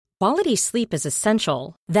Quality sleep is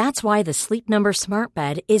essential. That's why the Sleep Number Smart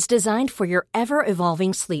Bed is designed for your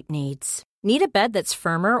ever-evolving sleep needs. Need a bed that's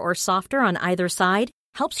firmer or softer on either side?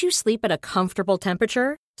 Helps you sleep at a comfortable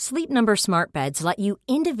temperature? Sleep Number Smart Beds let you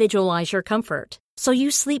individualize your comfort, so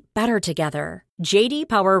you sleep better together. J.D.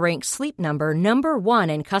 Power ranks Sleep Number number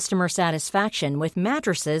 1 in customer satisfaction with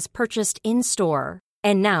mattresses purchased in-store.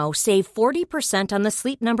 And now, save 40% on the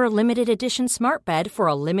Sleep Number Limited Edition Smart Bed for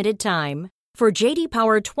a limited time. For J.D.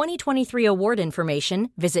 Power 2023 award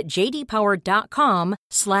information, visit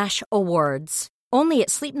jdpower.com/awards. Only at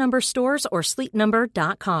Sleep Number stores or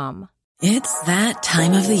sleepnumber.com. It's that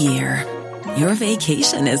time of the year. Your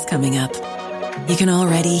vacation is coming up. You can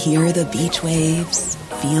already hear the beach waves,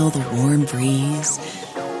 feel the warm breeze,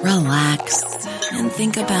 relax, and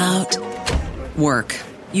think about work.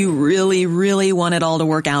 You really, really want it all to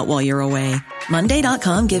work out while you're away.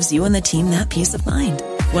 Monday.com gives you and the team that peace of mind.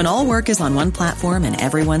 When all work is on one platform and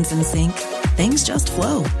everyone's in sync, things just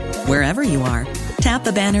flow. Wherever you are, tap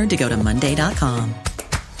the banner to go to Monday.com.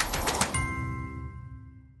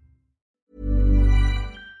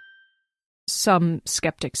 Some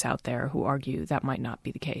skeptics out there who argue that might not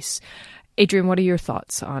be the case. Adrian, what are your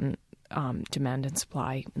thoughts on demand and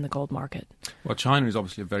supply in the gold market? Well, China is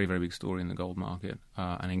obviously a very, very big story in the gold market,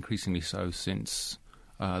 and increasingly so since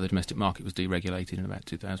the domestic market was deregulated in about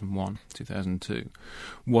 2001, 2002.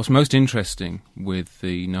 What's most interesting with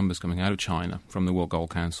the numbers coming out of China from the World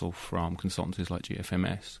Gold Council, from consultancies like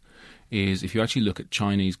GFMS, is if you actually look at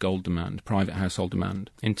Chinese gold demand, private household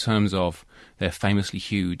demand, in terms of their famously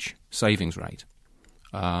huge savings rate,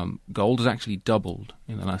 gold has actually doubled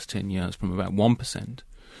in the last 10 years from about 1%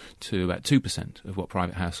 to about 2% of what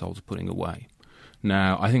private households are putting away.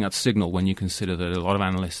 Now, I think that's a signal when you consider that a lot of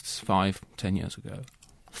analysts 5-10 years ago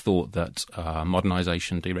thought that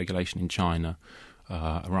modernisation, deregulation in China,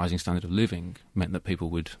 a rising standard of living meant that people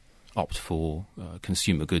would opt for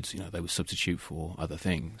consumer goods. They would substitute for other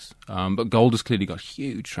things. But gold has clearly got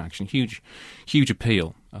huge traction, huge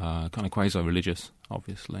appeal, kind of quasi-religious,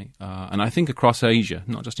 obviously. And I think across Asia,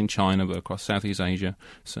 not just in China, but across Southeast Asia,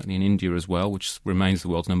 certainly in India as well, which remains the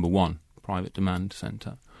world's number one private demand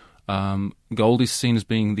centre, gold is seen as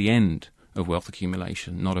being the end of wealth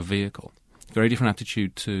accumulation, not a vehicle. Very different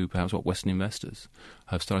attitude to perhaps what Western investors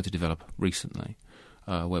have started to develop recently,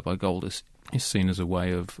 whereby gold is seen as a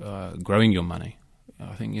way of growing your money.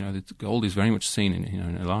 I think that gold is very much seen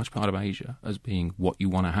in a large part of Asia as being what you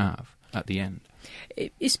want to have at the end.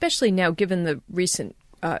 Especially now, given the recent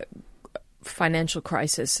financial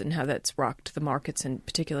crisis and how that's rocked the markets, and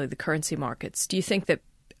particularly the currency markets, do you think that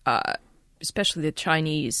especially the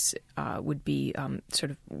Chinese would be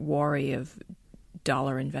sort of wary of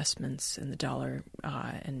dollar investments in the dollar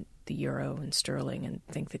and the euro and sterling, and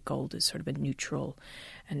think that gold is sort of a neutral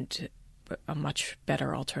and a much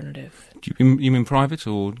better alternative? Do you mean private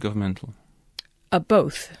or governmental?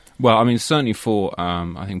 Both. Well, I mean, certainly for,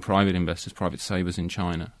 I think, private investors, private savers in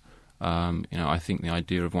China, I think the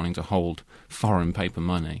idea of wanting to hold foreign paper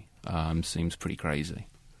money seems pretty crazy.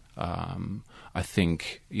 I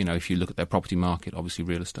think, if you look at their property market, obviously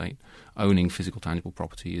real estate, owning physical, tangible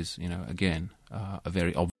property is, again, a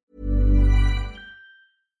very obvious.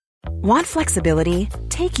 Want flexibility?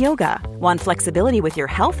 Take yoga. Want flexibility with your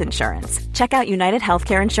health insurance? Check out United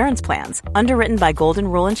Healthcare Insurance Plans. Underwritten by Golden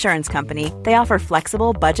Rule Insurance Company, they offer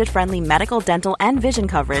flexible, budget-friendly medical, dental, and vision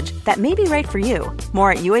coverage that may be right for you.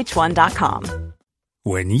 More at uh1.com.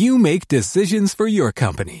 When you make decisions for your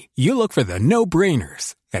company, you look for the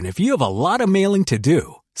no-brainers. And if you have a lot of mailing to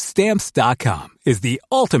do, Stamps.com is the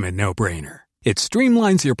ultimate no-brainer. It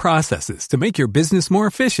streamlines your processes to make your business more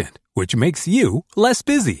efficient, which makes you less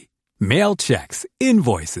busy. Mail checks,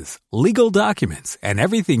 invoices, legal documents, and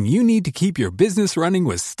everything you need to keep your business running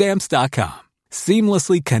with Stamps.com.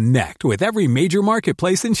 Seamlessly connect with every major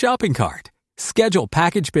marketplace and shopping cart. Schedule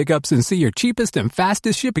package pickups and see your cheapest and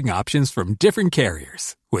fastest shipping options from different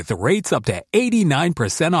carriers, with rates up to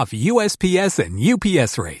 89% off USPS and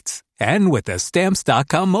UPS rates. And with the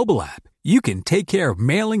Stamps.com mobile app, you can take care of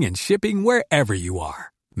mailing and shipping wherever you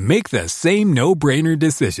are. Make the same no-brainer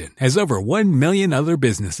decision as over 1 million other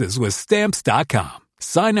businesses with Stamps.com.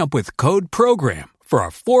 Sign up with code PROGRAM for a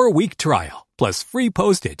 4-week trial, plus free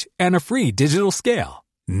postage and a free digital scale.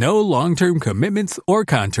 No long-term commitments or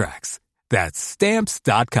contracts. That's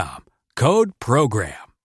Stamps.com. Code PROGRAM.